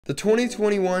The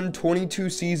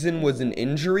 2021-22 season was an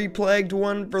injury-plagued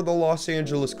one for the Los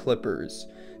Angeles Clippers,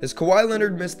 as Kawhi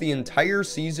Leonard missed the entire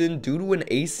season due to an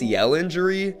ACL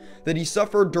injury that he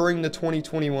suffered during the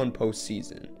 2021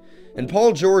 postseason, and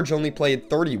Paul George only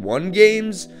played 31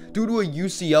 games due to a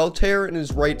UCL tear in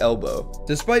his right elbow.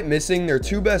 Despite missing their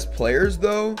two best players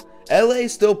though, LA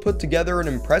still put together an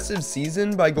impressive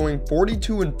season by going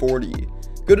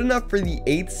 42-40, good enough for the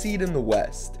 8th seed in the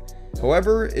West.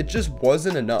 However, it just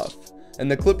wasn't enough,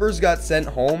 and the Clippers got sent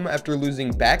home after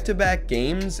losing back-to-back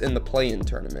games in the play-in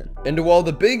tournament. And while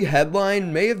the big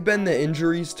headline may have been the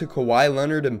injuries to Kawhi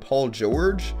Leonard and Paul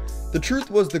George, the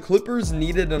truth was the Clippers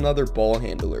needed another ball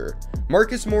handler.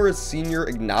 Marcus Morris Sr.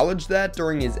 acknowledged that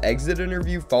during his exit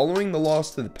interview following the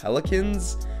loss to the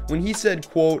Pelicans, when he said,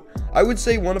 quote, "I would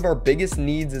say one of our biggest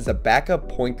needs is a backup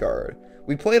point guard.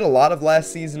 We played a lot of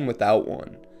last season without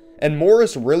one." And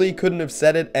Morris really couldn't have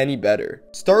said it any better.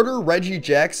 Starter Reggie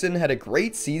Jackson had a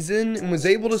great season and was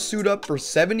able to suit up for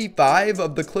 75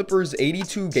 of the Clippers'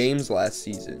 82 games last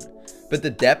season, but the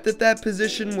depth at that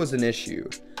position was an issue.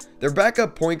 Their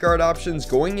backup point guard options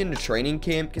going into training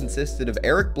camp consisted of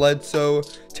Eric Bledsoe,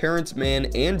 Terrence Mann,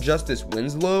 and Justice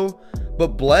Winslow,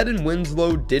 but Bled and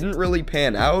Winslow didn't really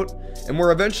pan out and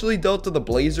were eventually dealt to the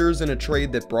Blazers in a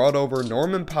trade that brought over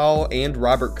Norman Powell and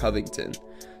Robert Covington.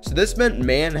 So this meant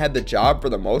Mann had the job for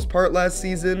the most part last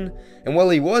season, and while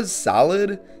he was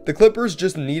solid, the Clippers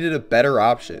just needed a better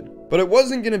option. But it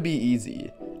wasn't going to be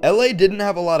easy. LA didn't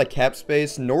have a lot of cap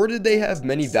space, nor did they have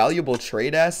many valuable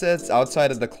trade assets outside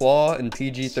of the Claw and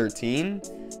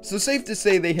PG-13, so safe to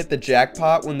say they hit the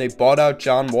jackpot when they bought out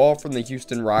John Wall from the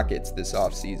Houston Rockets this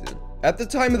offseason. At the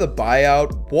time of the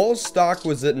buyout, Wall's stock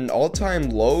was at an all-time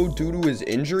low due to his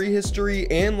injury history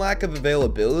and lack of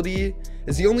availability,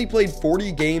 as he only played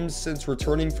 40 games since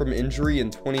returning from injury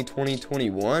in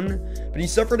 2020-21, but he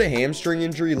suffered a hamstring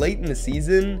injury late in the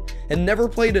season and never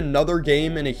played another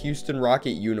game in a Houston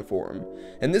Rocket uniform.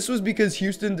 And this was because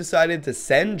Houston decided to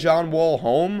send John Wall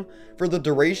home for the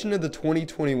duration of the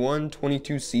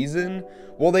 2021-22 season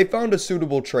while they found a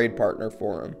suitable trade partner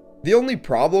for him. The only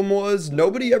problem was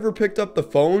nobody ever picked up the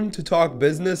phone to talk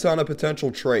business on a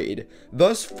potential trade,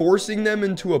 thus forcing them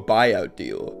into a buyout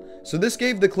deal. So this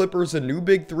gave the Clippers a new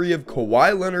big three of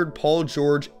Kawhi Leonard, Paul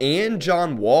George, and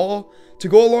John Wall to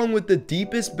go along with the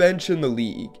deepest bench in the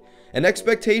league, and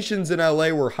expectations in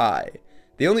LA were high.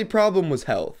 The only problem was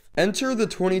health. Enter the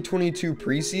 2022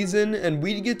 preseason, and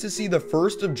we get to see the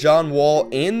first of John Wall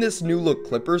and this new look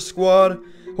Clippers squad.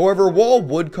 However, Wall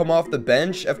would come off the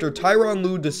bench after Tyronn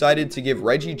Lue decided to give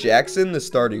Reggie Jackson the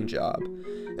starting job.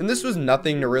 And this was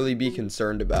nothing to really be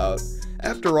concerned about.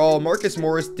 After all, Marcus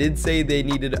Morris did say they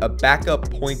needed a backup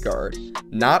point guard,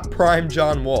 not prime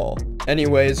John Wall.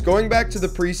 Anyways, going back to the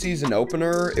preseason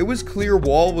opener, it was clear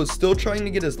Wall was still trying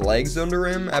to get his legs under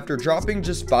him after dropping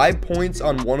just 5 points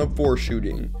on 1 of 4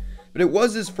 shooting. But it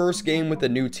was his first game with a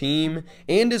new team,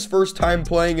 and his first time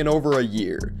playing in over a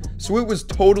year, so it was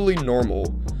totally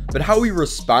normal. But how he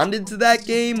responded to that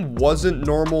game wasn't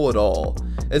normal at all,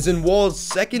 as in Wall's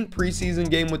second preseason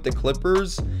game with the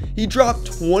Clippers, he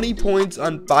dropped 20 points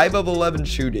on 5 of 11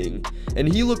 shooting, and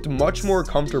he looked much more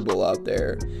comfortable out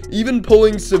there, even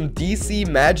pulling some DC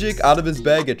magic out of his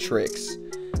bag of tricks.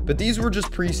 But these were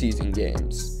just preseason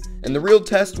games, and the real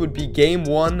test would be game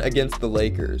 1 against the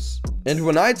Lakers. And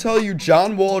when I tell you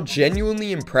John Wall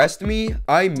genuinely impressed me,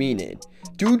 I mean it.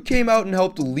 Dude came out and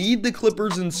helped lead the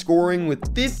Clippers in scoring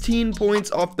with 15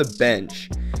 points off the bench.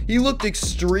 He looked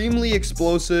extremely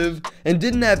explosive and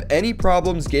didn't have any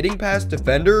problems getting past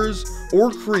defenders or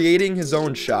creating his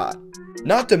own shot.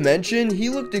 Not to mention, he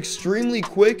looked extremely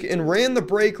quick and ran the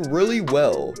break really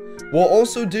well, while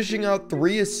also dishing out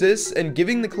 3 assists and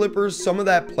giving the Clippers some of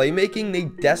that playmaking they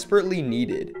desperately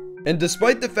needed. And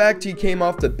despite the fact he came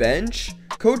off the bench,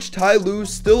 Coach Ty Lue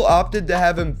still opted to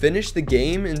have him finish the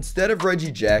game instead of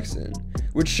Reggie Jackson,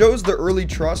 which shows the early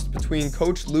trust between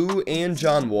Coach Lue and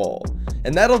John Wall,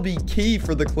 and that'll be key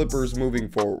for the Clippers moving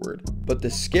forward. But the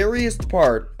scariest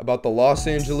part about the Los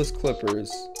Angeles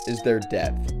Clippers is their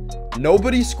depth.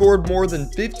 Nobody scored more than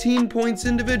 15 points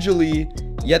individually,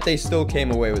 yet they still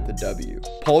came away with the W.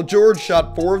 Paul George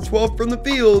shot 4 of 12 from the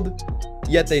field,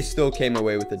 yet they still came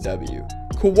away with the W.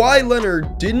 Kawhi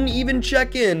Leonard didn't even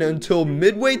check in until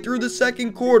midway through the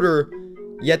second quarter,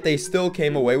 yet they still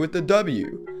came away with the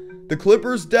W. The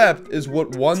Clippers' depth is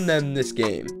what won them this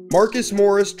game. Marcus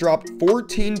Morris dropped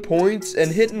 14 points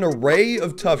and hit an array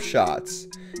of tough shots.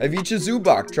 Ivica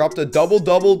Zubac dropped a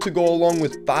double-double to go along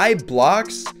with 5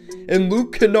 blocks, and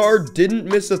Luke Kennard didn't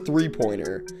miss a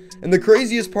 3-pointer. And the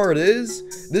craziest part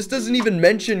is, this doesn't even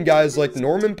mention guys like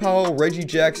Norman Powell, Reggie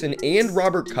Jackson, and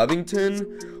Robert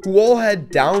Covington, who all had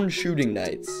down shooting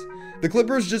nights. The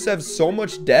Clippers just have so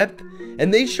much depth,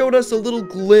 and they showed us a little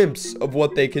glimpse of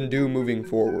what they can do moving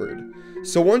forward.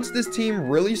 So once this team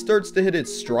really starts to hit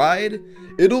its stride,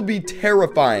 it'll be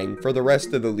terrifying for the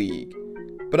rest of the league.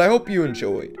 But I hope you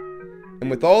enjoyed. And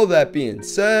with all that being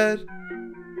said,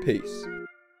 peace.